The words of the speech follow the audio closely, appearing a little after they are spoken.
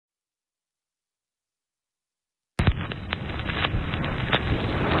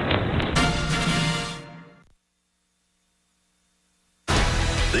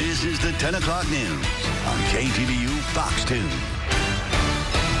This is the 10 o'clock news on KTVU Fox 2.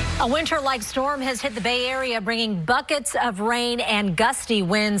 A winter-like storm has hit the Bay Area, bringing buckets of rain and gusty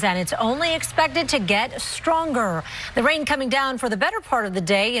winds, and it's only expected to get stronger. The rain coming down for the better part of the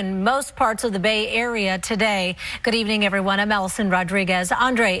day in most parts of the Bay Area today. Good evening, everyone. I'm Allison Rodriguez.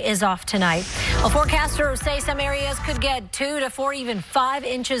 Andre is off tonight. Well, forecasters say some areas could get 2 to 4, even 5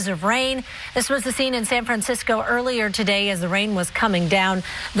 inches of rain. This was the scene in San Francisco earlier today as the rain was coming down.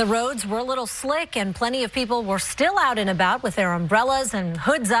 The roads were a little slick, and plenty of people were still out and about with their umbrellas and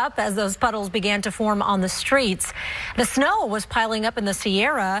hoods up as those puddles began to form on the streets. The snow was piling up in the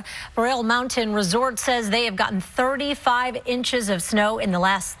Sierra. Boreal Mountain Resort says they have gotten 35 inches of snow in the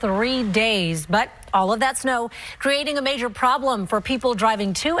last 3 days, but all of that snow creating a major problem for people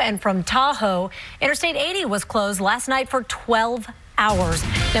driving to and from Tahoe. Interstate 80 was closed last night for 12 hours.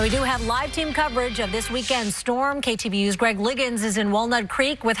 Now, we do have live team coverage of this weekend storm. KTVU's Greg Liggins is in Walnut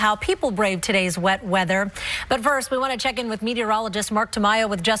Creek with how people braved today's wet weather. But first, we want to check in with meteorologist Mark Tamayo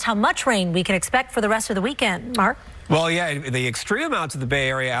with just how much rain we can expect for the rest of the weekend. Mark? Well, yeah, the extreme amounts of the Bay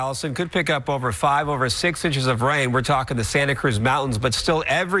Area, Allison, could pick up over 5, over 6 inches of rain. We're talking the Santa Cruz Mountains, but still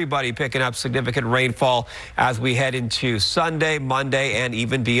everybody picking up significant rainfall as we head into Sunday, Monday, and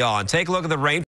even beyond. Take a look at the rain.